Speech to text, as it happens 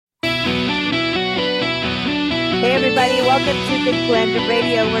everybody. Welcome to Big Blend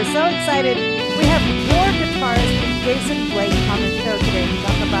Radio. We're so excited. We have Warr guitarist Jason Blake on the show today to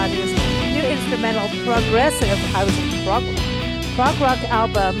talk about his new instrumental progressive, prog rock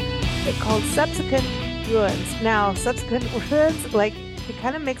album called Subsequent Ruins. Now, Subsequent Ruins, like, it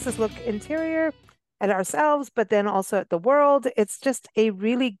kind of makes us look interior at ourselves, but then also at the world. It's just a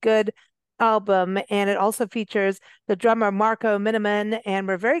really good album, and it also features the drummer Marco Miniman, and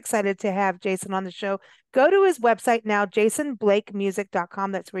we're very excited to have Jason on the show. Go to his website now,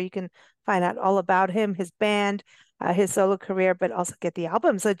 jasonblakemusic.com. That's where you can find out all about him, his band, his solo career, but also get the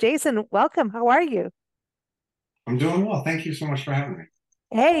album. So Jason, welcome. How are you? I'm doing well. Thank you so much for having me.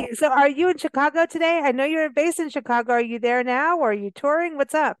 Hey, so are you in Chicago today? I know you're based in Chicago. Are you there now, or are you touring?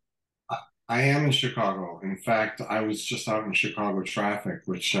 What's up? I, I am in Chicago. In fact, I was just out in Chicago traffic,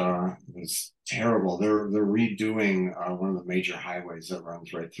 which was terrible. They're redoing one of the major highways that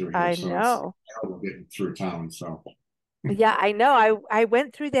runs right through here, I so it's know. terrible getting through town. So Yeah, I know. I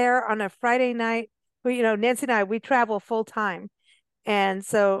went through there on a Friday night. Well, Nancy and I, we travel full time. And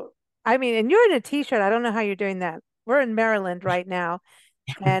so, I mean, and you're in a t-shirt. I don't know how you're doing that. We're in Maryland right now,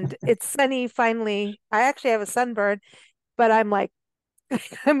 and it's sunny finally. I actually have a sunburn, but I'm like,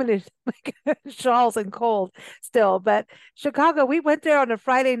 I'm in like shawls and cold still. But Chicago, we went there on a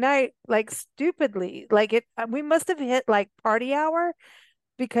Friday night, like stupidly. Like we must have hit like party hour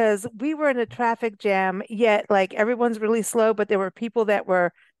because we were in a traffic jam, yet like everyone's really slow, but there were people that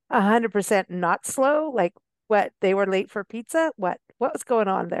were 100% not slow. Like what? They were late for pizza? What was going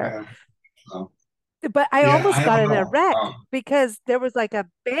on there? yeah, so, But I yeah, almost I got don't in a know. wreck because there was like a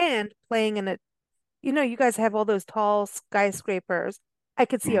band playing in a, you guys have all those tall skyscrapers. I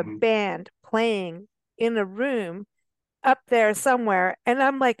could see a Mhm. band playing in a room up there somewhere. And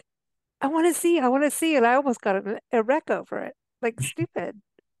I'm like, I want to see. And I almost got in a wreck over it. Like stupid.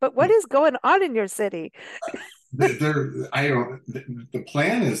 But what is going on in your city? I don't. The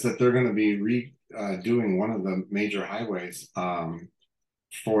plan is that they're going to be redoing one of the major highways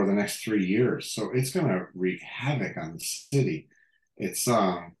for the next 3 years. So it's going to wreak havoc on the city. It's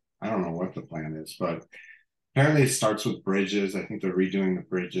I don't know what the plan is, but apparently it starts with bridges. I think they're redoing the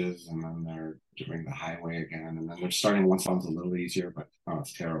bridges, and then they're doing the highway again, and then they're starting one one's a little easier, but oh,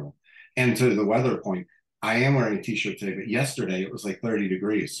 it's terrible. And to the weather point, I am wearing a t-shirt today, but yesterday it was like 30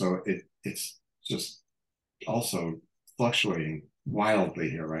 degrees, so it's just also fluctuating wildly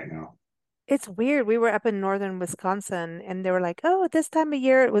here right now. It's weird. We were up in northern Wisconsin and they were like, oh, this time of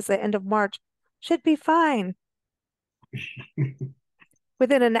year, it was the end of March, should be fine.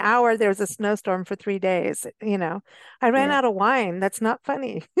 Within an hour, there was a snowstorm for 3 days. I ran Yeah. out of wine. That's not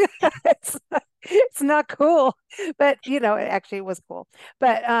funny. It's not cool, but actually it was cool.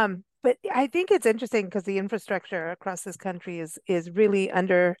 But I think it's interesting because the infrastructure across this country is really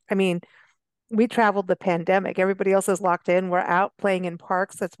under. I mean, we traveled the pandemic. Everybody else is locked in. We're out playing in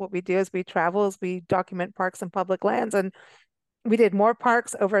parks. That's what we do as we travel, is we document parks and public lands. And we did more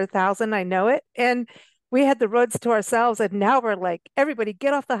parks, over 1,000. I know it. And we had the roads to ourselves. And now we're like, everybody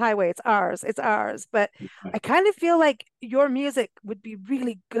get off the highway. It's ours. It's ours. But I kind of feel like your music would be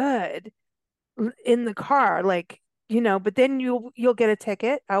really good in the car. Like, but then you'll get a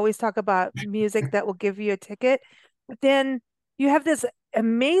ticket. I always talk about music that will give you a ticket. But then you have this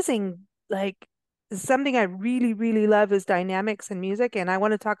amazing, like, something I really, really love is dynamics in music. And I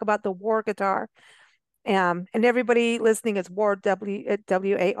want to talk about the Warr guitar. And everybody listening is Warr,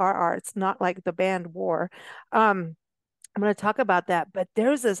 Warr. It's not like the band War. I'm going to talk about that, but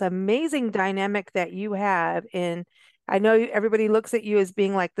there's this amazing dynamic that you have in. I know everybody looks at you as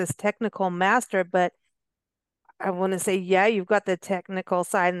being like this technical master, but I want to say, yeah, you've got the technical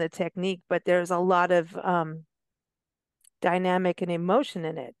side and the technique, but there's a lot of dynamic and emotion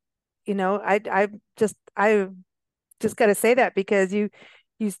in it. I just got to say that because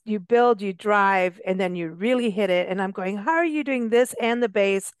you build, you drive, and then you really hit it. And I'm going, how are you doing this and the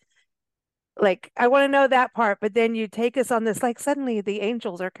bass? Like, I want to know that part, but then you take us on this, like suddenly the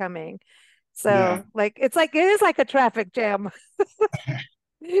angels are coming. Yeah. So like it is like a traffic jam.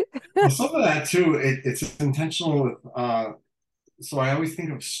 Well, some of that too, it's intentional with so I always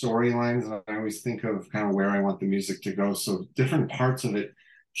think of storylines and I always think of kind of where I want the music to go. So different parts of it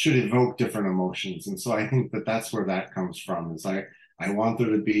should evoke different emotions. And so I think that that's where that comes from is I want there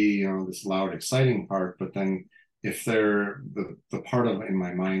to be, this loud, exciting part, but then if they're the part of in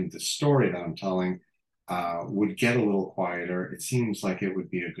my mind, the story that I'm telling would get a little quieter, it seems like it would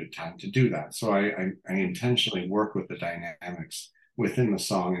be a good time to do that. So I intentionally work with the dynamics within the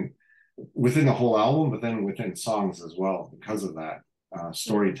song and within the whole album, but then within songs as well because of that Mm.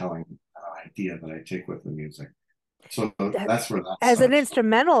 storytelling idea that I take with the music. So That- that's where that As an starts from.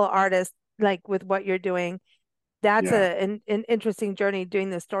 instrumental artist, like with what you're doing, that's Yeah. an interesting journey doing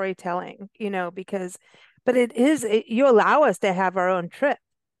the storytelling, because, but you allow us to have our own trip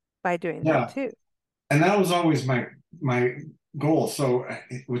by doing that Yeah. too. And that was always my goal. So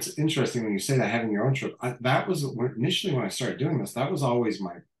what's interesting when you say that, having your own trip, that was initially when I started doing this, that was always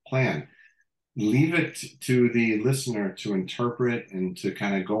my plan. Leave it to the listener to interpret and to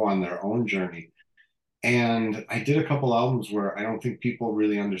kind of go on their own journey. And I did a couple albums where I don't think people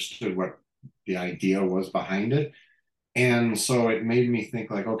really understood what the idea was behind it. And so it made me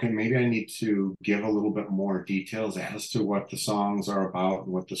think like, okay, maybe I need to give a little bit more details as to what the songs are about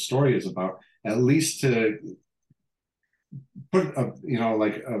and what the story is about, at least to put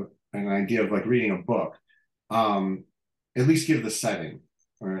an idea of like reading a book. Um, at least give the setting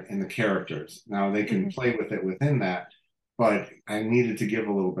or and the characters. Now they can Hmm. play with it within that, but I needed to give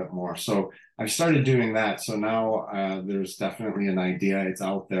a little bit more. So I've started doing that. So now there's definitely an idea. It's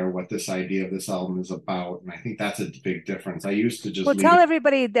out there what this idea of this album is about, and I think that's a big difference. I used to just Well, leave tell it.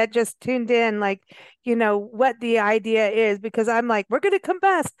 everybody that just tuned in, like, what the idea is, because I'm like, we're going to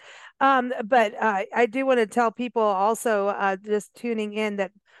combust. But I do want to tell people also, just tuning in,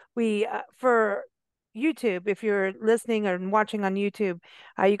 that for YouTube, if you're listening or watching on YouTube,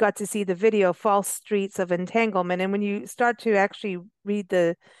 you got to see the video, False Streets of Entanglement. And when you start to actually read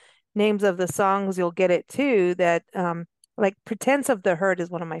the names of the songs, you'll get it too. That, like, Pretense of the Hurt is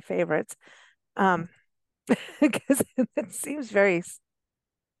one of my favorites. Um, because it seems very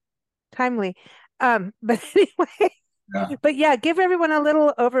timely. But anyway, Yeah. but yeah, give everyone a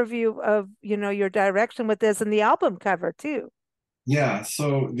little overview of, your direction with this and the album cover too. Yeah.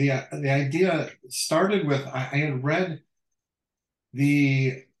 So the idea started with I had read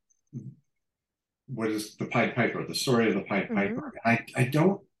the what is the Pied Piper, the story of the Pied Hmm. Piper. I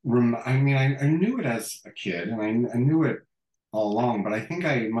don't I mean, I knew it as a kid and I knew it all along, but I think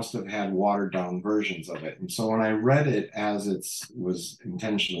I must have had watered down versions of it. And so when I read it as it was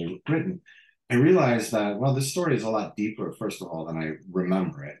intentionally written, I realized that, well, this story is a lot deeper, first of all, than I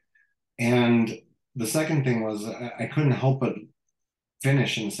remember it. And the second thing was I couldn't help but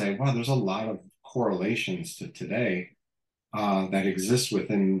finish and say, wow, there's a lot of correlations to today that exists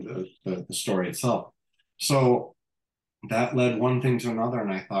within the story itself. So that led one thing to another,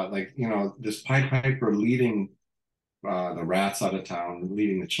 and I thought, like, this Pied Piper leading the rats out of town,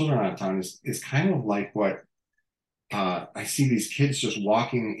 leading the children out of town is kind of like what I see these kids just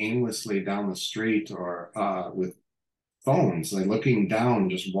walking aimlessly down the street or with phones, like looking down,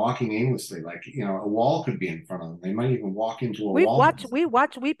 just walking aimlessly, like a wall could be in front of them. They might even walk into a wall. We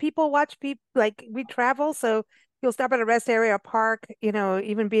people watch people, like, we travel. So you'll stop at a rest area, a park,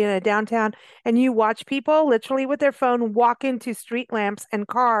 even be in a downtown, and you watch people literally with their phone walk into street lamps and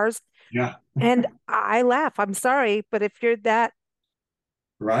cars. Yeah, And I laugh. I'm sorry, but if you're that,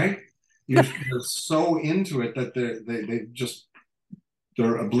 right. You're so into it that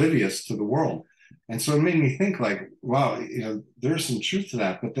they're oblivious to the world. And so it made me think like, wow, there's some truth to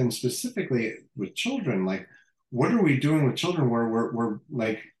that. But then specifically with children, like, what are we doing with children where we're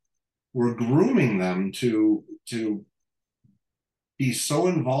like we're grooming them to be so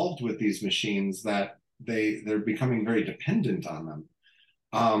involved with these machines that they're becoming very dependent on them.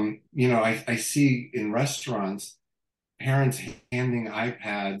 I see in restaurants parents handing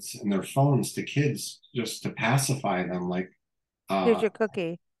iPads and their phones to kids just to pacify them, like, here's uh, your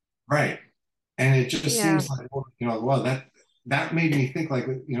cookie. right. And it just Yeah. seems like, well, that made me think like,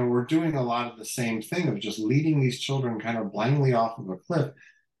 we're doing a lot of the same thing of just leading these children kind of blindly off of a cliff.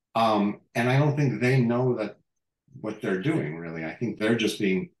 And I don't think they know that what they're doing really. I think they're just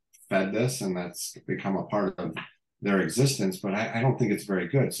being fed this and that's become a part of their existence, but I don't think it's very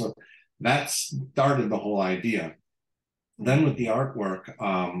good. So that started the whole idea. Then with the artwork,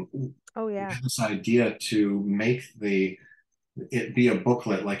 Oh we yeah. had this idea to make it be a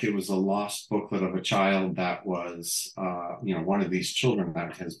booklet, like it was a lost booklet of a child that was, one of these children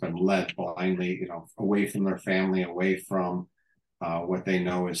that has been led blindly, away from their family, away from what they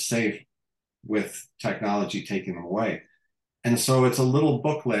know is safe, with technology taking them away. And so it's a little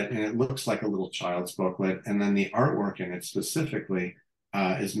booklet and it looks like a little child's booklet. And then the artwork in it specifically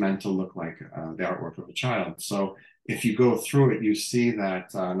is meant to look like the artwork of a child. So if you go through it, you see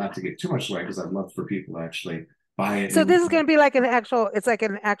that, not to get too much away, because I'd love for people to actually buy it. So And this is going to be like it's like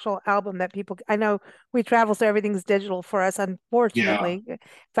an actual album that people, I know we travel, so everything's digital for us, yeah, unfortunately. If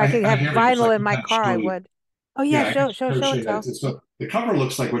I I, could I have have it because I vinyl in can my kind of car, show I you. would. Oh yeah, Yeah, I can show show and you that. tell. So the cover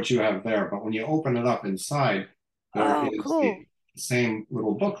looks like what you have there, but when you open it up inside, there Oh, is cool. the same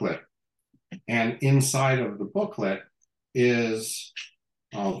little booklet. And inside of the booklet is,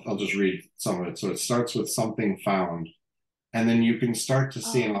 I'll just read some of it. So it starts with something found. And then you can start to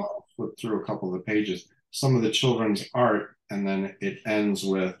see, and Oh, I'll flip through a couple of the pages. some of the children's art, and then it ends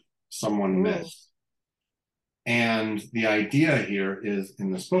with someone Ooh. missed. And the idea here is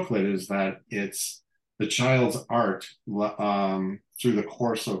in this booklet is that it's the child's art through the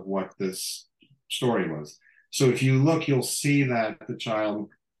course of what this story was. So if you look, you'll see that the child,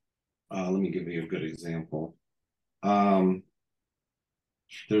 let me give you a good example. Um,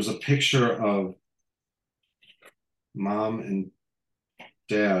 there's a picture of mom and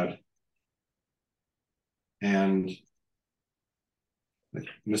dad and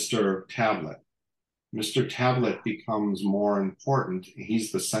Mr. Tablet. Mr. Tablet becomes more important.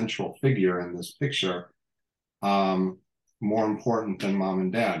 He's the central figure in this picture, um, more important than mom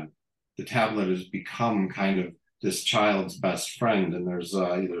and dad. The tablet has become kind of this child's best friend, and there's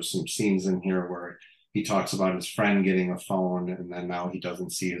some scenes in here where he talks about his friend getting a phone, and then now he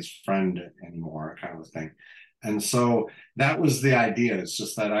doesn't see his friend anymore, kind of a thing. And so that was the idea. It's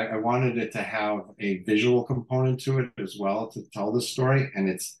just that I wanted it to have a visual component to it as well to tell the story,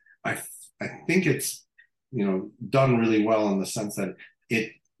 and I I think it's done really well in the sense that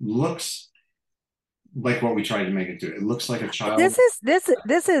it looks like what we tried to make it do. It looks like a child.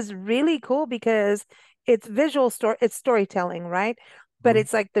 This is really cool because it's visual story, it's storytelling, right? But Mhm.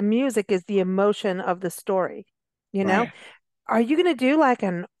 it's like the music is the emotion of the story, you know? Right. Are you going to do like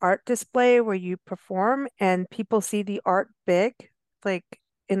an art display where you perform and people see the art big, like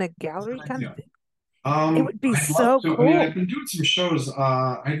in a That's a gallery good kind of idea. thing? It would be I'd love so to. I mean, cool. I've been doing some shows.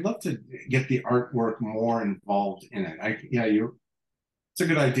 I'd love to get the artwork more involved in it. Yeah, it's a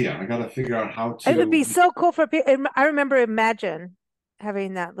good idea. I got to figure out how It would to. be so cool for people. I remember Imagine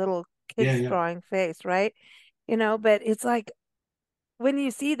having that little Yeah, kid's yeah, drawing face, right? But it's like when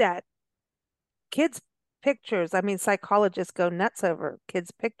you see that kids' pictures, I mean, psychologists go nuts over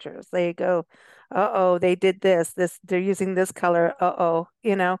kids' pictures. They go, uh-oh, they did they're using this color, uh-oh.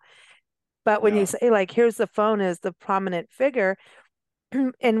 But when you yeah. say, like, here's the phone as the prominent figure,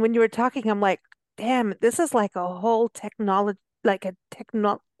 and when you were talking, I'm like, damn, this is like a whole technology, like a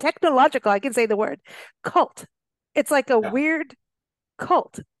technological, I can say the word, cult. It's like a Yeah. weird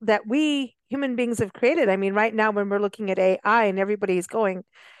cult that we human beings have created. I mean, right now when we're looking at AI and everybody's going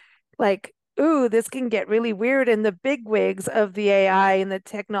like, ooh, this can get really weird, and the big wigs of the AI and the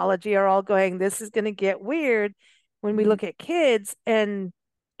technology are all going, this is going to get weird when we Mhm. look at kids. And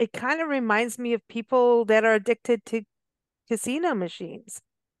it kind of reminds me of people that are addicted to casino machines.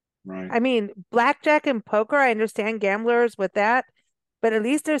 Right. I mean, blackjack and poker, I understand gamblers with that, but at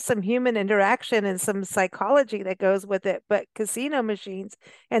least there's some human interaction and some psychology that goes with it. But casino machines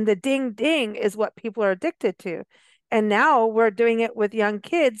and the ding ding is what people are addicted to. And now we're doing it with young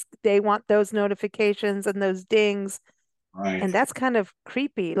kids. They want those notifications and those dings. Right. And that's kind of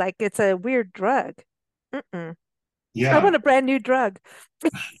creepy. Like it's a weird drug. Mm-mm. I Yeah. want a brand new drug.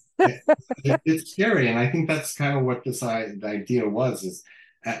 It, it's scary, and I think that's kind of what the idea was. Is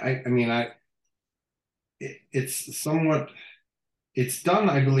I mean, it's somewhat it's done,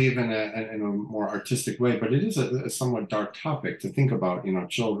 I believe, in a more artistic way, but it is a somewhat dark topic to think about.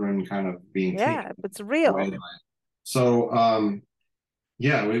 Children kind of being Yeah, taken it's away. real. So,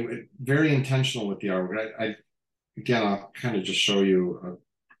 yeah, very intentional with the artwork. Again, I'll kind of just show you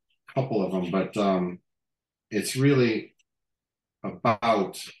a couple of them, but it's really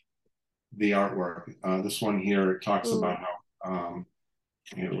about the artwork. This one here talks Ooh. about how.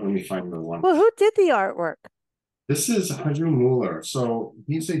 Let me find the one. Well, who did the artwork? This is Haju Mueller. So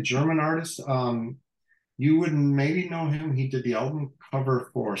he's a German artist. You would maybe know him. He did the album cover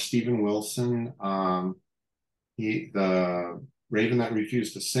for Steven Wilson. The Raven That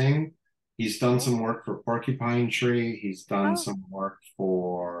Refused to Sing. He's done Oh, some work for Porcupine Tree. He's done oh, some work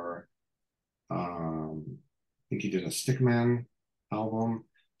for I think he did a Stickman album.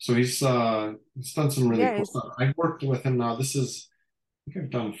 So he's done some really yeah. cool stuff. I've worked with him now. I think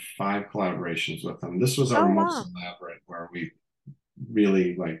I've done 5 collaborations with him. This was our Oh, most wow. elaborate, where we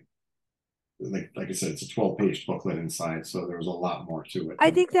really like I said, it's a 12-page booklet inside, so there was a lot more to it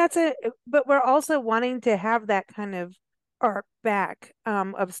I than think but we're also wanting to have that kind of art back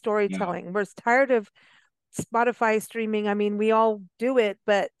of yeah, storytelling. We're tired of Spotify streaming. I mean, we all do it,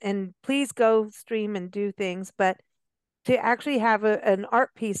 and please go stream and do things, but to actually have an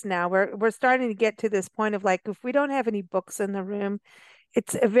art piece now, we're starting to get to this point of like, if we don't have any books in the room,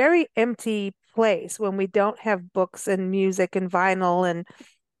 it's a very empty place when we don't have books and music and vinyl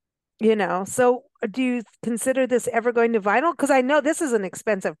so do you consider this ever going to vinyl? Because I know this is an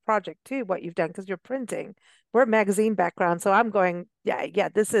expensive project too, what you've done, because you're printing. We're a magazine background, so I'm going, yeah, yeah,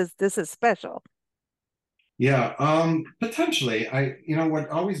 this is special. yeah. Potentially, what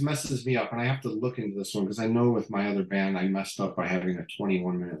always messes me up, and I have to look into this one because I know with my other band I messed up by having a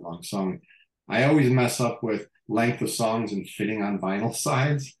 21-minute long song. I always mess up with length of songs and fitting on vinyl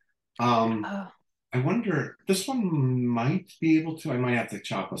sides. Um, Oh, I wonder, this one might be able to. I might have to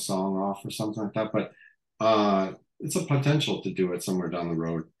chop a song off or something like that, but it's a potential to do it somewhere down the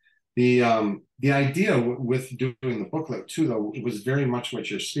road. The idea with doing the booklet too, though, it was very much what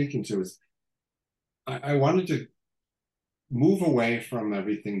you're speaking to. Is I wanted to move away from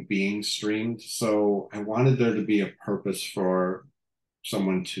everything being streamed, so I wanted there to be a purpose for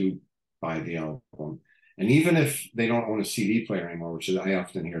someone to buy the album. And even if they don't own a CD player anymore, which is, I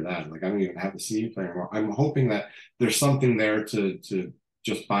often hear that, like I don't even have a CD player anymore. I'm hoping that there's something there to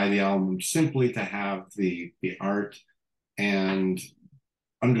just buy the album simply to have the art and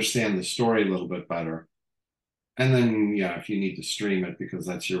understand the story a little bit better. And then, yeah, if you need to stream it because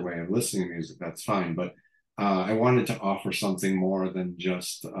that's your way of listening to music, that's fine. But I wanted to offer something more than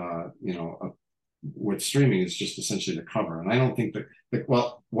just, what streaming is just essentially the cover. And I don't think that,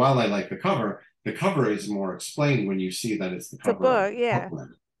 well, while I like the cover is more explained when you see that it's the it's a cover of book. the Yeah. booklet.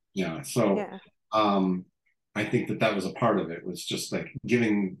 Yeah. So Yeah. um, I think that was a part of it, was just like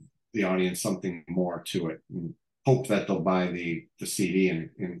giving the audience something more to it and hope that they'll buy the CD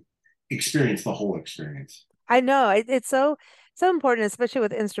and experience the whole experience. I know it's so important, especially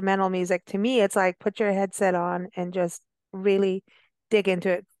with instrumental music. To me, it's like put your headset on and just really dig into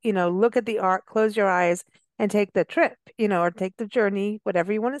it. Look at the art, close your eyes, and take the trip, or take the journey,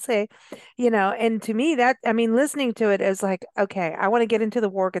 whatever you want to say. And to me, that I mean, listening to it is like, okay, I want to get into the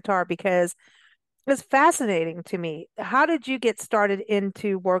war guitar because it's fascinating to me. How did you get started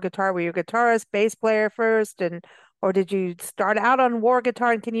into war guitar? Were you a guitarist, bass player first, and or did you start out on war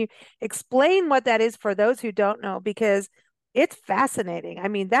guitar? And can you explain what that is for those who don't know? Because it's fascinating. I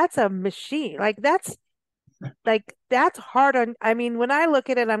mean, that's a machine. Like that's hard on. I mean, when I look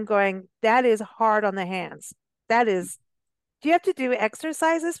at it, I'm going, that is hard on the hands. That is. Do you have to do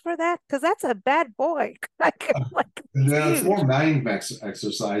exercises for that? Because that's a bad boy. Like it's Yeah, it's more huge. mind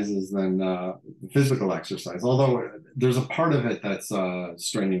exercises than physical exercise. Although there's a part of it that's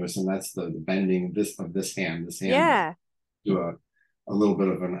strenuous, and that's the bending this hand. This hand will Yeah. do a little bit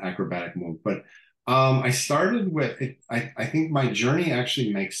of an acrobatic move. But I started with it. I think my journey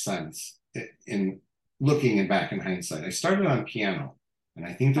actually makes sense in looking and back in hindsight. I started on piano, and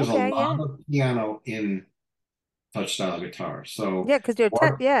I think there's a Okay. lot Yeah. of piano in touch style guitar. So, Yeah. Because you're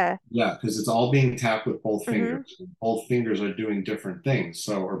or yeah. yeah, because it's all being tapped with both Mm-hmm. fingers. Both fingers are doing different things.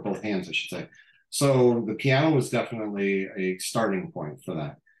 So, or both hands, I should say. So the piano was definitely a starting point for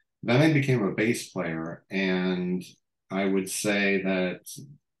that. Then I became a bass player, and I would say that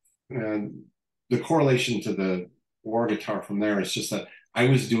uh, the correlation to the war guitar from there is just that I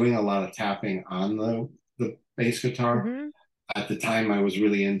was doing a lot of tapping on the bass guitar. Mm-hmm. At the time I was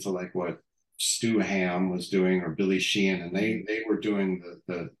really into like what Stu Ham was doing or Billy Sheehan, and Mm-hmm. they were doing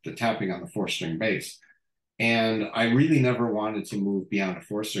the tapping on the four string bass. And I really never wanted to move beyond a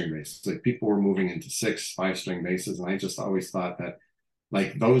four string bass. It's like people were moving into six, five string basses, and I just always thought that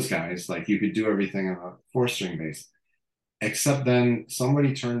like those guys, like you could do everything on a four string bass. Except then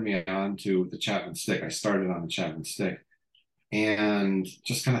somebody turned me on to the Chapman stick. I started on the Chapman stick and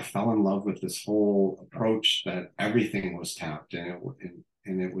just kind of fell in love with this whole approach that everything was tapped and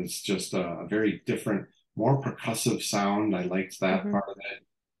it was just a very different, more percussive sound. I liked that Mm-hmm. part of it.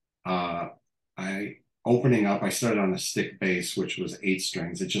 uh I opening up, I started on a stick bass which was eight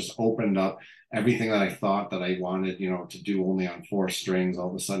strings. It just opened up everything that I thought that I wanted, to do only on four strings. All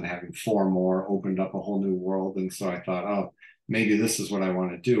of a sudden having four more opened up a whole new world, and so I thought, oh, maybe this is what I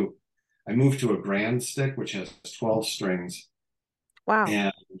want to do. I moved to a grand stick which has 12 strings, Wow.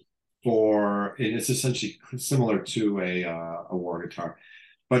 and it's essentially similar to a war guitar,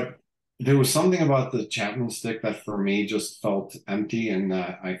 but there was something about the Chapman stick that for me just felt empty, and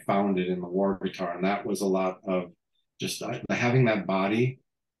I found it in the war guitar, and that was a lot of just having that body.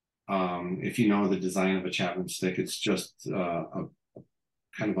 If you know the design of a Chapman stick, it's just a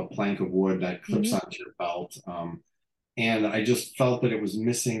kind of a plank of wood that clips Mm-hmm. onto your belt. And I just felt that it was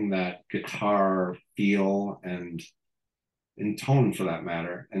missing that guitar feel and in tone for that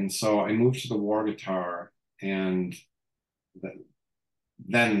matter. And so I moved to the war guitar, and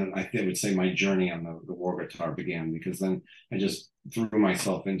then I would say my journey on the war guitar began, because then I just threw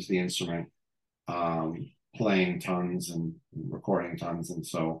myself into the instrument, playing tons and recording tons. And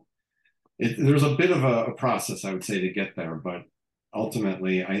so there's a bit of a process, I would say, to get there. But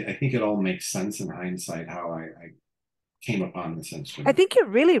ultimately, I think it all makes sense in hindsight how I came upon this I instrument. think you're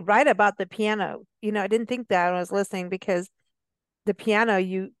really right about the piano. I didn't think that when I was listening because the piano,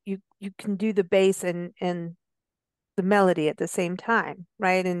 you can do the bass and the melody at the same time,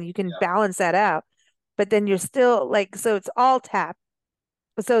 right? And you can balance that out. But then you're still like, so it's all tap.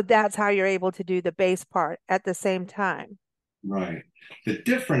 So that's how you're able to do the bass part at the same time. Right. The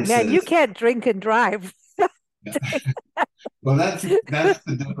difference Man, you is, can't drink and drive. well, that's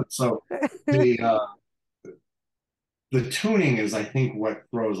the difference. So the the tuning is, I think, what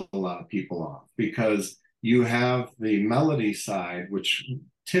throws a lot of people off because you have the melody side, which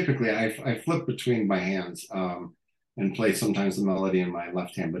typically I flip between my hands and play sometimes the melody in my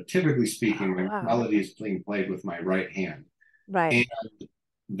left hand, but typically speaking, Oh, my wow. melody is being played with my right hand. Right. And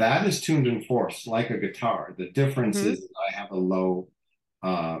that is tuned in fourths like a guitar. The difference Hmm. is I have a low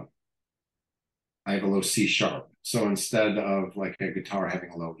uh, I have a low C sharp. So instead of like a guitar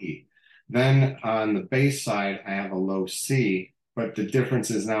having a low E. Then on the bass side, I have a low C. But the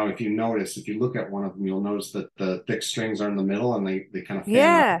difference is now, if you notice, if you look at one of them, you'll notice that the thick strings are in the middle and they kind of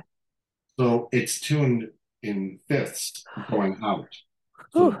fan out. Yeah. So it's tuned in fifths going out.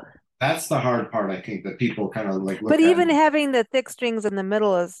 Whew. So that's the hard part, I think, that people kind of like But look at. even having the thick strings in the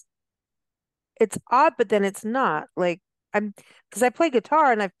middle is it's odd, but then it's not. Like I'm because I play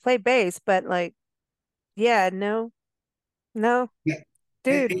guitar and I play bass, but like, yeah, no, no, Yeah,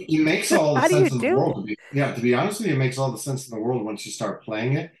 dude. it makes all the How do you sense in the do world it? to be honest with you, it makes all the sense in the world once you start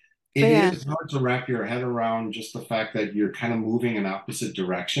playing it. It Yeah. is hard to wrap your head around just the fact that you're kind of moving in opposite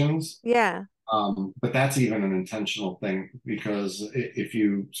directions. Yeah. But that's even an intentional thing because if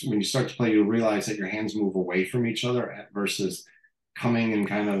you, when you start to play, you'll realize that your hands move away from each other versus coming and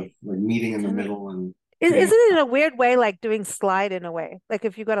kind of like meeting in the Kind of. middle and Isn't creating. it in a weird way like doing slide in a way? Like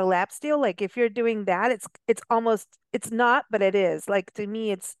if you got a lap steel, like if you're doing that, it's almost it's not, but it is. Like to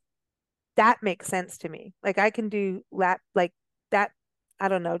me, it's that makes sense to me. Like I can do lap like that. I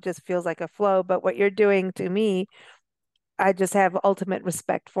don't know, just feels like a flow. But what you're doing to me, I just have ultimate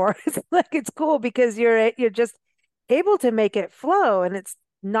respect for. It's like it's cool because you're just able to make it flow, and it's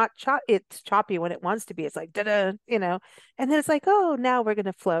not it's choppy when it wants to be. It's like da-da, and then it's like, oh, now we're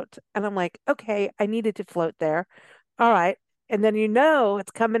gonna float, and I'm like, okay, I needed to float there. All right. And then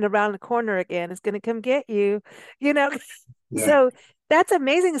it's coming around the corner again. It's gonna come get you, you know. Yeah, So that's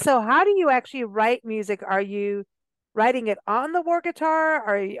amazing. So how do you actually write music? Are you writing it on the war guitar?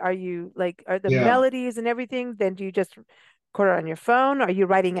 Are you like are the yeah, melodies and everything? Then do you just record it on your phone? Are you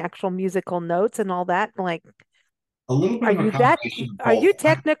writing actual musical notes and all that? Like, a little bit are of a you that combination of are you both.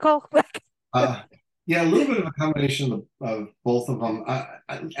 technical? Like, Uh, yeah, a little bit of a combination of both of them.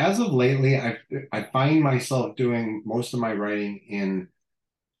 As of lately, I find myself doing most of my writing in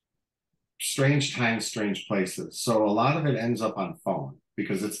strange times, strange places. So a lot of it ends up on phone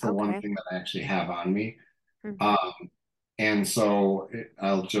because it's the one okay. thing that I actually have on me. Hmm. Um, and so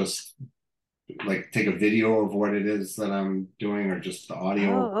I'll just like take a video of what it is that I'm doing or just the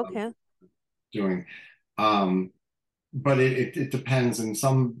audio of Oh, what I'm okay. doing. Um, but it depends. In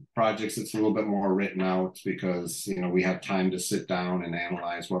some projects, it's a little bit more written out because we have time to sit down and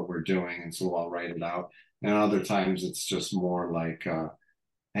analyze what we're doing, and so I'll write it out. And other times, it's just more like,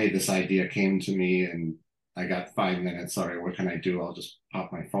 "Hey, this idea came to me, and I got 5 minutes. Sorry, what can I do? I'll just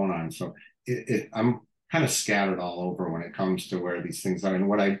pop my phone on." So I'm kind of scattered all over when it comes to where these things are. And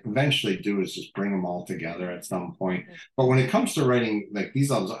what I eventually do is just bring them all together at some point. Mhm. But when it comes to writing like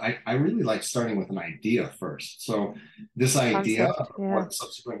these albums, I really like starting with an idea first. So this idea Concept. of Yeah. what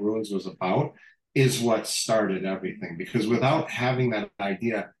Subsequent Ruins was about is what started everything. Because without having that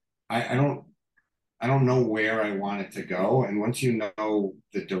idea, I don't know where I want it to go. And once you know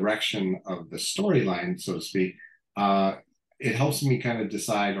the direction of the storyline, so to speak, uh, it helps me kind of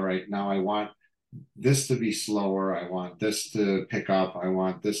decide, all right, now I want this to be slower. I want this to pick up. I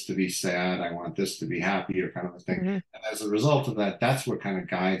want this to be sad. I want this to be happier, kind of a thing. Hmm. And as a result of that, that's what kind of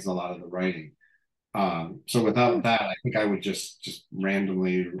guides a lot of the writing. So without that, I think I would just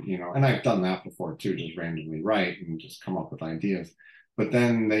randomly, and I've done that before too, just randomly write and just come up with ideas. But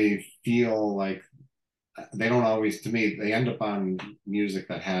then they feel like they don't always, to me, they end up on music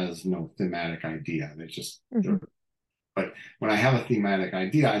that has no thematic idea. Hmm. But when I have a thematic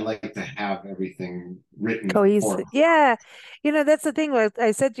idea, I like to have everything written for. Cohesive. Yeah. That's the thing where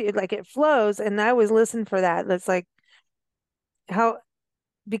I said to you, like it flows, and I always listen for that. That's like how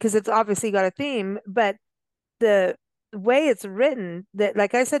because it's obviously got a theme, but the way it's written, that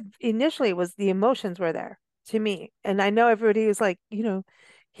like I said initially was the emotions were there to me. And I know everybody was like,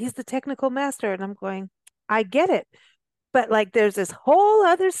 he's the technical master. And I'm going, I get it. But like there's this whole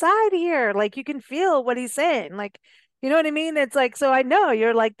other side here. Like you can feel what he's saying. Like, you know what I mean? It's like, so I know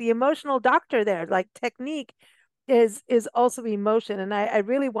you're like the emotional doctor there. Like technique is also emotion. And I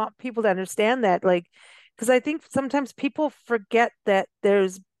really want people to understand that. Like, because I think sometimes people forget that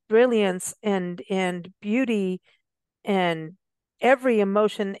there's brilliance and beauty and every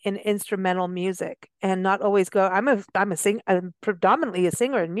emotion in instrumental music and not always go, I'm predominantly a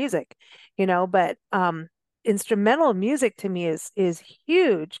singer in music, but instrumental music to me is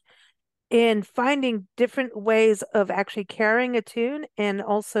huge in finding different ways of actually carrying a tune and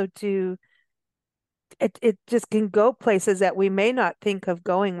also it just can go places that we may not think of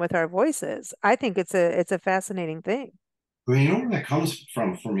going with our voices. I think it's a fascinating thing. Well, you know where that comes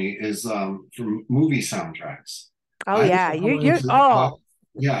from for me is from movie soundtracks. Oh I yeah, love going to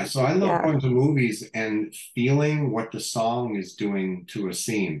yeah, so I love yeah. going to movies and feeling what the song is doing to a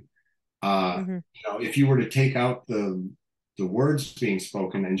scene. Hmm. If you were to take out the words being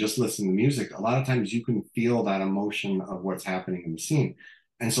spoken and just listen to music, a lot of times you can feel that emotion of what's happening in the scene.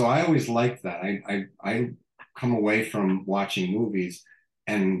 And so I always like that. I come away from watching movies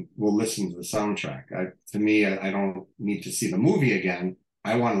and will listen to the soundtrack. To me, I don't need to see the movie again.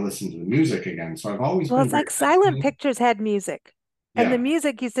 I want to listen to the music again. So I've always Well, been it's very like silent fascinated. pictures had music, and the Yeah,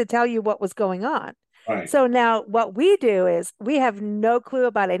 music used to tell you what was going on. right. So now what we do is we have no clue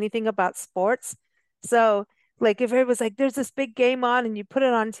about anything about sports. So, like, if it was like there's this big game on and you put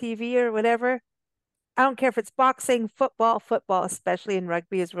it on TV or whatever, I don't care if it's boxing, football, especially in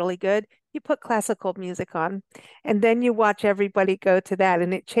rugby, is really good. You put classical music on, and then you watch everybody go to that,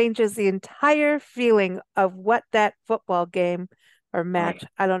 and it changes the entire feeling of what that football game or Right. match,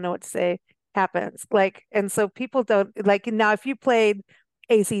 I don't know what to say, happens. Like, and so people don't like now, if you played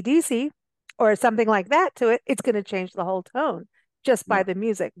AC/DC or something like that to it, it's going to change the whole tone just by Yeah. the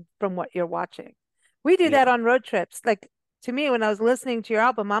music from what you're watching. We do that Yeah. on road trips. Like, to me, when I was listening to your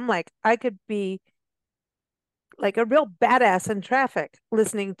album, I'm like, I could be like a real badass in traffic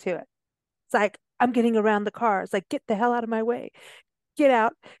listening to it. It's like I'm getting around the cars, like get the hell out of my way. Get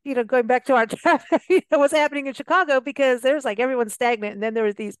out, going back to our traffic, what's happening in Chicago because there's like everyone's stagnant. And then there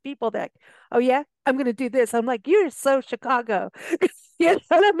was these people that, oh yeah, I'm gonna do this. I'm like, you're so Chicago. You know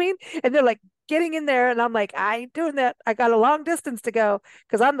what I mean? And they're like getting in there, and I'm like, I ain't doing that. I got a long distance to go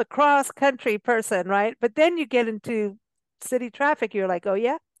because I'm the cross country person, right? But then you get into city traffic, you're like, oh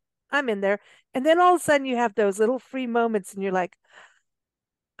yeah, I'm in there. And then all of a sudden you have those little free moments and you're like,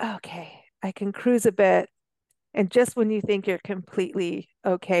 okay, I can cruise a bit. And just when you think you're completely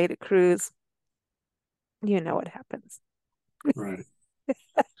okay to cruise, you know what happens. Right.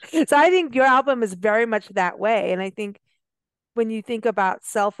 So I think your album is very much that way. And I think when you think about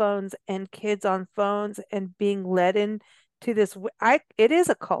cell phones and kids on phones and being led into this, it is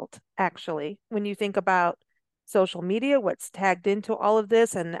a cult, actually, when you think about social media, what's tagged into all of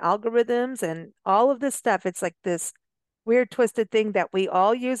this and algorithms and all of this stuff. It's like this weird, twisted thing that we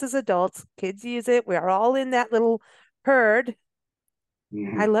all use as adults. Kids use it. We are all in that little herd.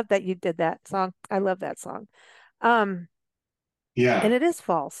 I Hmm. love that you did that song. I love that song. Um, and Yeah. it is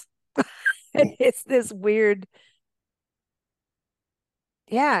false. It's this weird,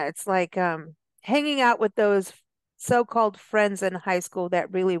 yeah, it's like hanging out with those so-called friends in high school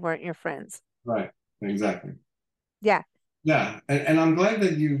that really weren't your friends. Right. Exactly. Yeah. Yeah, and I'm glad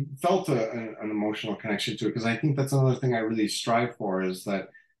that you felt an emotional connection to it because I think that's another thing I really strive for is that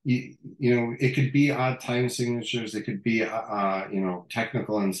it could be odd time signatures, it could be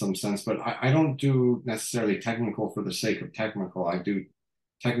technical in some sense, but I don't do necessarily technical for the sake of technical. I do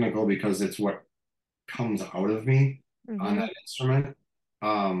technical because it's what comes out of me on Hmm. that instrument.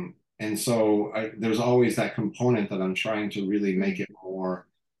 And so there's always that component that I'm trying to really make it more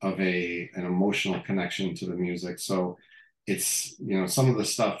of an emotional connection to the music. So it's, some of the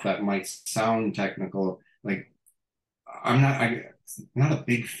stuff that might sound technical, like I'm not a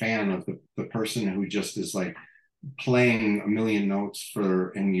big fan of the person who just is like playing a million notes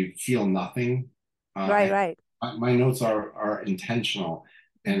and you feel nothing. Right, And right. my notes are intentional.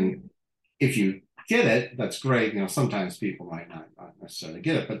 Hmm. And if you get it, that's great. Sometimes people might not necessarily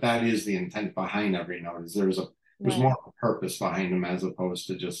get it, but that is the intent behind every note. Is there's Right. more of a purpose behind them as opposed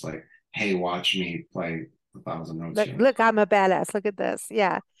to just like, hey, watch me play 1,000 notes Look, here. look, I'm a badass. Look at this.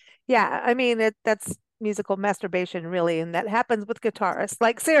 Yeah. Yeah. I mean, that's musical masturbation, really. And that happens with guitarists.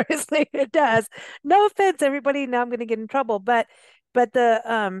 Like, seriously, it does. No offense, everybody. Now I'm going to get in trouble. But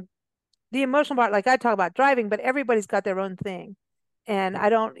the emotional part, like I talk about driving, but everybody's got their own thing. And I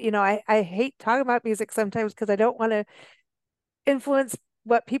don't, I hate talking about music sometimes because I don't want to influence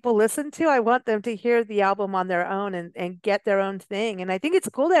what people listen to. I want them to hear the album on their own and get their own thing. And I think it's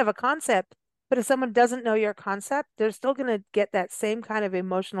cool to have a concept, but if someone doesn't know your concept, they're still going to get that same kind of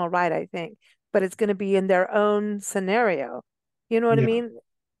emotional ride, I think, but it's going to be in their own scenario. You know what I Yeah. mean?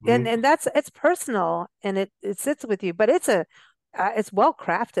 And Mhm. it's personal and it sits with you, but it's well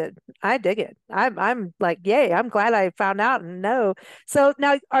crafted. I dig it. I'm like, yay, I'm glad I found out and know. So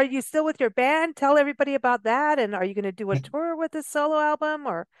now are you still with your band? Tell everybody about that. And are you going to do a tour with this solo album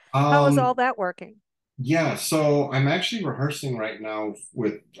or how is all Um, that working? yeah, so I'm actually rehearsing right now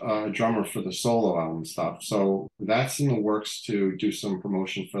with a drummer for the solo album stuff. So that's in the works to do some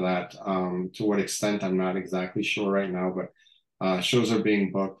promotion for that. To what extent, I'm not exactly sure right now, but shows are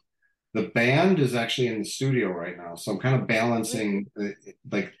being booked. The band is actually in the studio right now, so I'm kind of Mm. balancing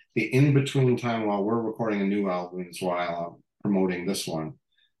like the in-between time while we're recording a new album is while I'm promoting this one.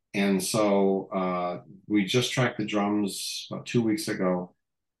 And so we just tracked the drums about 2 weeks ago.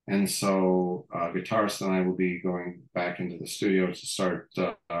 And so Guitarist and I will be going back into the studio to start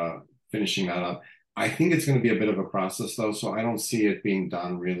finishing that up. I think it's going to be a bit of a process though, so I don't see it being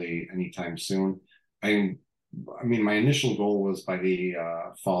done really anytime soon. I I mean, my initial goal was by the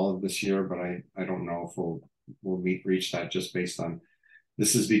fall of this year, but I don't know if reach that just based on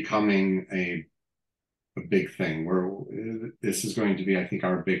this is becoming a big thing. This is going to be, I think,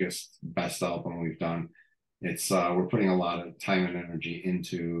 our biggest, best album we've done. It's we're putting a lot of time and energy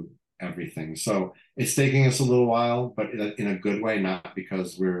into everything. So it's taking us a little while, but in a good way, not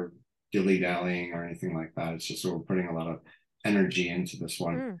because we're dilly-dallying or anything like that. It's just we're putting a lot of energy into this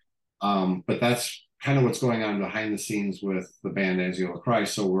one. Mm. But that's kind of what's going on behind the scenes with the band As You'll Cry.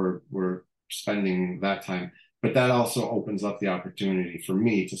 So we're spending that time, but that also opens up the opportunity for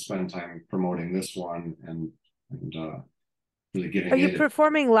me to spend time promoting this one and really Are giving you it.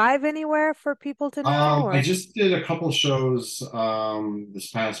 performing live anywhere for people to know I or? just did a couple shows this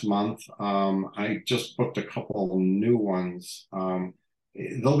past month. I just booked a couple new ones.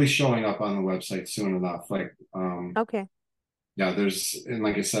 They'll be showing up on the website soon enough. Okay. Yeah, and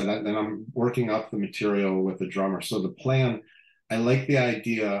like I said, then I'm working up the material with the drummer. So the plan, I like the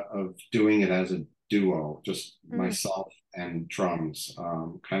idea of doing it as a duo, just Mm. myself and drums,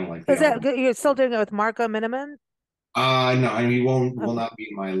 kind of like the Is that album. good? You're still doing it with Marco Miniman? No, I mean, he will Okay. not be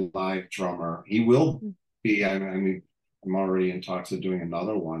my live drummer. He will Mm. be. I mean, I'm already in talks of doing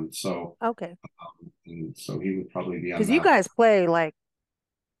another one, so Okay. and so he would probably be on Because you that. guys play like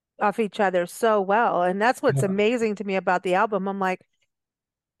off each other so well. And that's what's Yeah, amazing to me about the album. I'm like,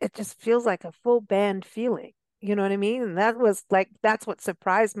 it just feels like a full band feeling. You know what I mean? And that was like, that's what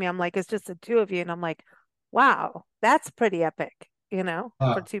surprised me. I'm like, it's just the two of you. And I'm like, wow, that's pretty epic,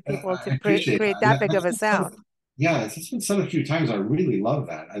 for two people to I appreciate that. create And that big of that's a been said, sound. yeah, it's been said a few times. I really love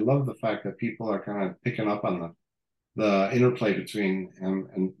that. I love the fact that people are kind of picking up on the interplay between him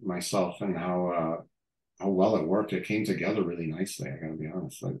and myself and how well it worked. It came together really nicely. I gotta be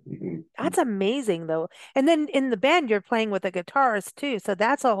honest. Like even That's amazing, though. And then in the band, you're playing with a guitarist too. So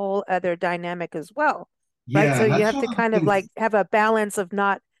that's a whole other dynamic as well, right? yeah, So and you that's have one to of the kind of like things. have a balance of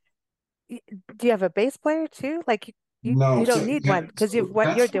not, do you have a bass player too? Like you No, don't so need yeah, one because of so what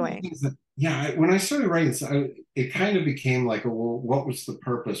you're that's one of the doing. things that yeah. When I started writing, it kind of became like, well, what was the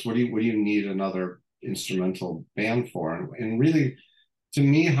purpose? What do you need another instrumental band for? And really, to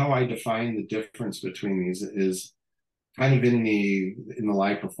me, how I define the difference between these is kind of in the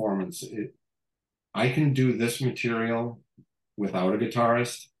live performance. I can do this material without a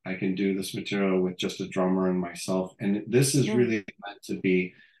guitarist. I can do this material with just a drummer and myself. And this is Yeah. really meant to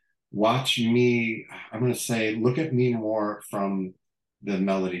be watch me, I'm going to say, look at me more from the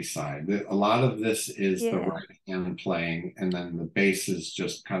melody side. A lot of this is the Yeah. right hand playing, and then the bass is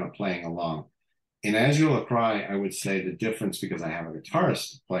just kind of playing along. And As You'll Cry, I would say the difference because I have a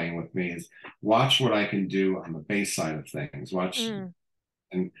guitarist playing with me is watch what I can do on the bass side of things. Mm.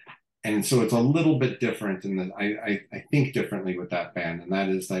 And and so it's a little bit different in that I think differently with that band, and that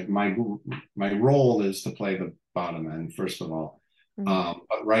is like my role is to play the bottom end first of all, Mm.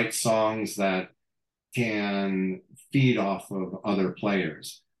 but write songs that can feed off of other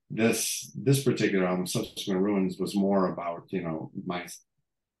players. This particular album, Subsequent Ruins, was more about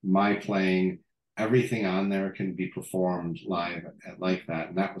my playing. Everything on there can be performed live like that,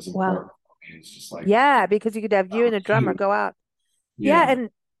 and that was Wow. important for me. It's just like Yeah, because you could have you and a drummer cute, go out. Yeah, yeah. and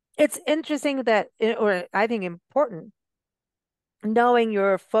it's interesting that, or I think important, knowing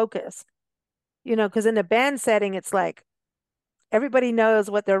your focus, because in a band setting, it's like everybody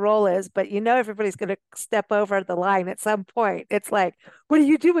knows what their role is, but everybody's going to step over the line at some point. It's like, what are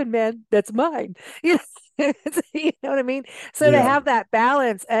you doing, man? That's mine. You know, you know what I mean? So to Yeah. have that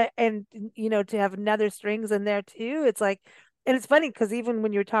balance and to have another strings in there too, it's like, and it's funny because even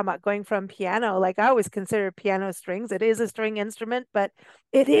when you're talking about going from piano, like I always consider piano strings, it is a string instrument, but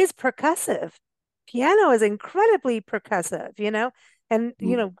it is percussive. Piano is incredibly percussive. And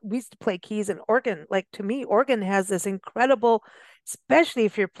Mm. we used to play keys and organ. Like to me, organ has this incredible, especially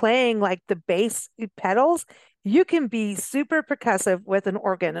if you're playing like the bass pedals, you can be super percussive with an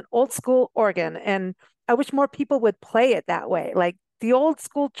organ, an old school organ. And I wish more people would play it that way. Like the old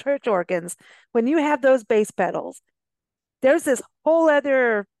school church organs, when you have those bass pedals, there's this whole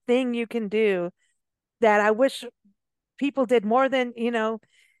other thing you can do that I wish people did more than,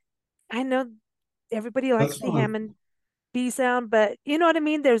 I know everybody likes That's the one Hammond B sound, but you know what I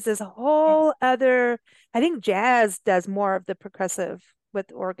mean? There's this of, whole other, I think jazz does more of the percussive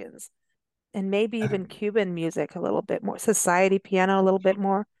with organs and maybe even Cuban music a little bit more, society piano a little bit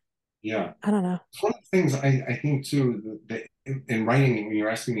more. yeah. I don't know. It's one of the things I think too that in writing, when you're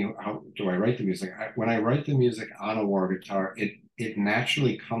asking me how do I write the music, when I write the music on a Warr guitar, it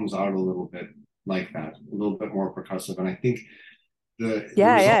naturally comes out a little bit like that, a little bit more percussive. And I think the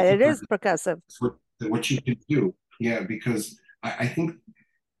Yeah, yeah, result of it that is percussive. is what you can do. Yeah, because I think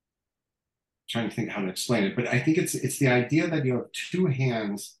trying to think how to explain it, but I think it's the idea that you have two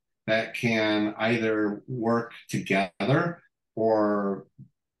hands that can either work together or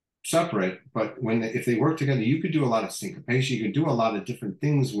separate, but if they work together, you could do a lot of syncopation. You could do a lot of different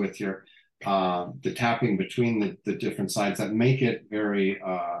things with your the tapping between the different sides that make it very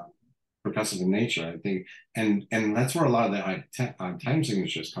percussive in nature, I think, and that's where a lot of the time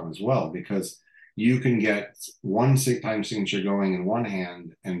signatures come as well, because you can get one time signature going in one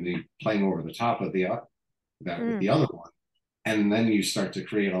hand and be playing over the top of that with Mm, the other one, and then you start to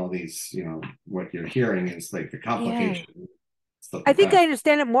create all these, what you're hearing is like the yeah. complication, stuff I like think that. I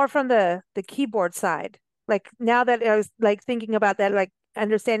understand it more from the keyboard side. Like now that I was like thinking about that, like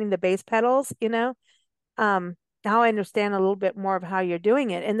understanding the bass pedals, um, now I understand a little bit more of how you're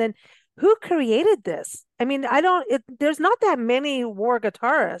doing it. And then who created this? I mean, there's not that many war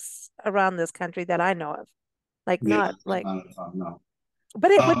guitarists around this country that I know of. Like Yeah, not like, not a no.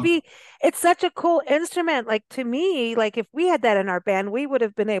 but it would Um, be, it's such a cool instrument. Like to me, like if we had that in our band, we would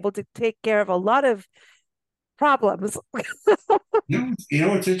have been able to take care of a lot of problems.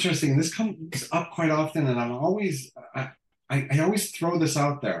 what's interesting? This comes up quite often, and I always throw this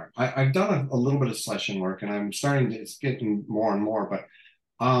out there. I've done a little bit of session work, and I'm starting to it's getting more and more, but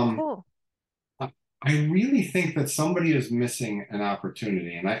um, Cool. I I really think that somebody is missing an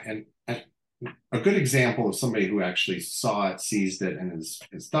opportunity, and a good example of somebody who actually saw it, seized it, and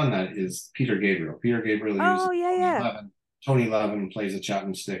has done that is Peter Gabriel. Peter Gabriel Oh, uses yeah, Tony yeah. Levin. Tony Levin plays a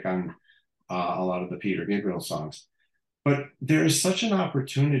Chapman stick on a lot of the Peter Gabriel songs. But there is such an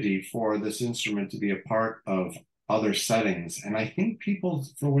opportunity for this instrument to be a part of other settings. And I think people,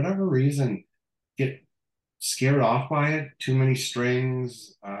 for whatever reason, get scared off by it. Too many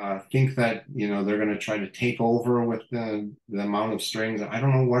strings, think that, they're going to try to take over with the amount of strings. I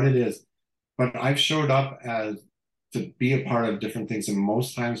don't know what it is, but I've showed up as to be a part of different things. And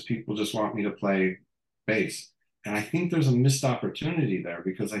most times people just want me to play bass. And I think there's a missed opportunity there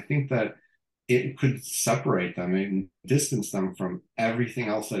because I think that it could separate them and distance them from everything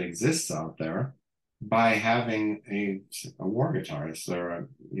else that exists out there by having a Warr guitarist or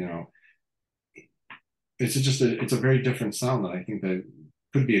it's a very different sound that I think that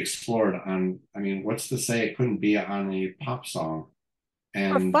could be explored on. I mean, what's to say it couldn't be on a pop song? Or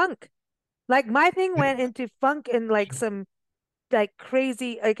And funk. Like my thing went into funk and like some like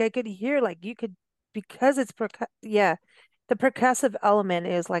crazy, like I could hear like you could because yeah, the percussive element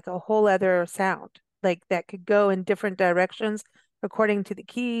is like a whole other sound, like that could go in different directions according to the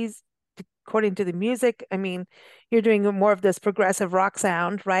keys, according to the music. I mean, you're doing more of this progressive rock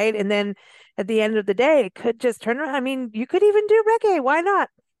sound, right? And then at the end of the day, it could just turn around. I mean, you could even do reggae. Why not?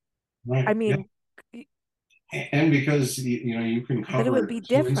 I right, yeah. mean, And because you can but it would cover be two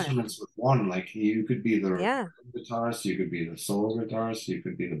different. instruments with one, like you could be the Yeah. guitarist, you could be the solo guitarist, you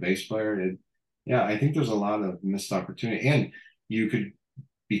could be the bass player. Yeah, I think there's a lot of missed opportunity, and you could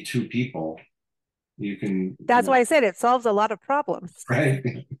be two people. You can, That's why I said it solves a lot of problems. right?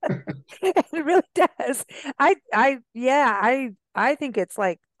 It really does. Yeah, I think it's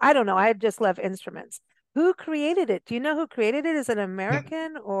like, I don't know. I just love instruments. Who created it? Do you know who created it? Is it Yeah,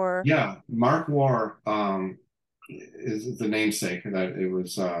 American or? yeah. Mark Warr is the namesake that it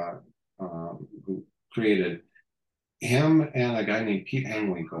was who created him and a guy named Pete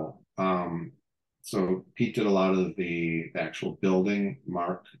Hangwinkle. So Pete did a lot of the actual building.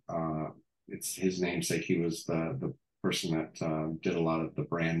 Mark, it's his namesake. He was the person that did a lot of the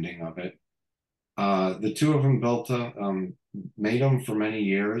branding of it. The two of them made them for many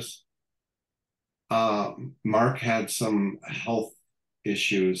years. Mark had some health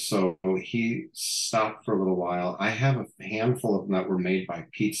issues, so he stopped for a little while. I have a handful of them that were made by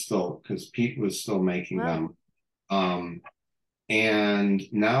Pete still, because Pete was still making Wow. them. Um, and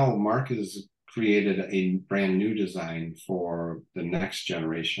now Mark has created a brand new design for the next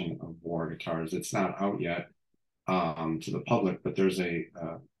generation of Warr guitars. It's not out yet, to the public, but there's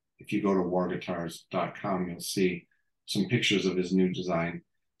if you go to warguitars.com, you'll see some pictures of his new design.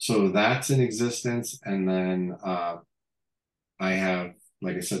 So that's in existence. And then I have,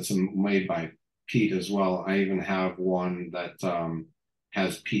 like I said, some made by Pete as well. I even have one that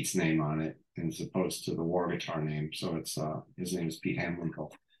has Pete's name on it as opposed to the Warr guitar name. So it's his name is Pete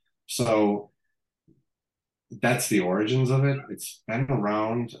Hamwinkle. So that's the origins of it. It's been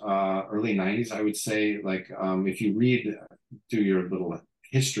around early 90s, I would say. Like if you do your little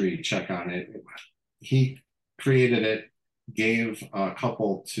history check on it, he created it, gave a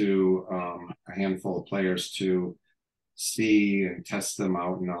couple to a handful of players to see and test them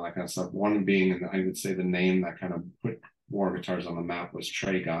out and all that kind of stuff. One being, and I would say the name that kind of put Warr guitars on the map was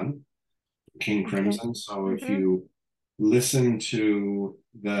Trey Gunn, King Okay. Crimson. So if Hmm. you listen to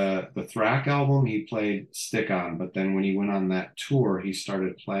the Thrack album, he played stick on, but then when he went on that tour, he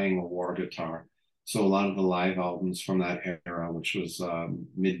started playing a Warr guitar. So a lot of the live albums from that era, which was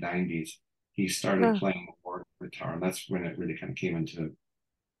mid 90s, he started Oh, playing a Warr guitar, and that's when it really kind of came into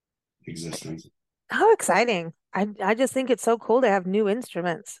existence. how exciting. I just think it's so cool to have new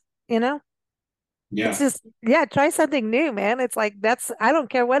instruments, you know? It's Yeah, just, yeah, try something new, man. It's like I don't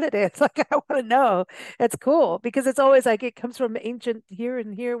care what it is. Like I want to know. It's cool because it's always like it comes from ancient here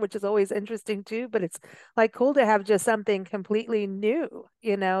and here, which is always interesting too, but it's like cool to have just something completely new,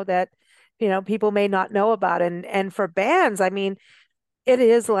 that people may not know about. And for bands, I mean, it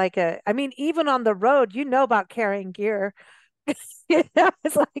is like I mean, even on the road, about carrying gear.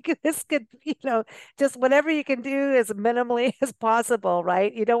 It's like this could, just whatever you can do as minimally as possible,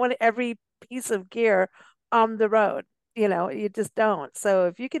 right? You don't want every piece of gear on the road. You just don't. So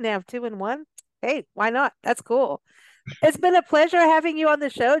if you can have two in one, hey, why not? That's cool. It's been a pleasure having you on the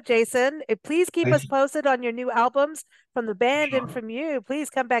show, Jason. Please keep thank us you. posted on your new albums from the band and Sure. from you. Please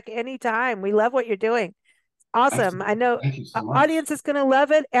come back anytime. We love what you're doing. Awesome. I Absolutely. know Thank you so much. audience is going to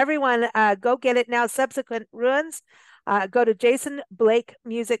love it. Everyone, go get it now. Subsequent Ruins. Go to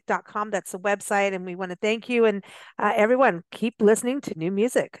jasonblakemusic.com. That's the website. And we want to thank you. And everyone, keep listening to new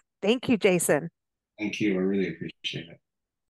music. Thank you, Jason. Thank you. I really appreciate it.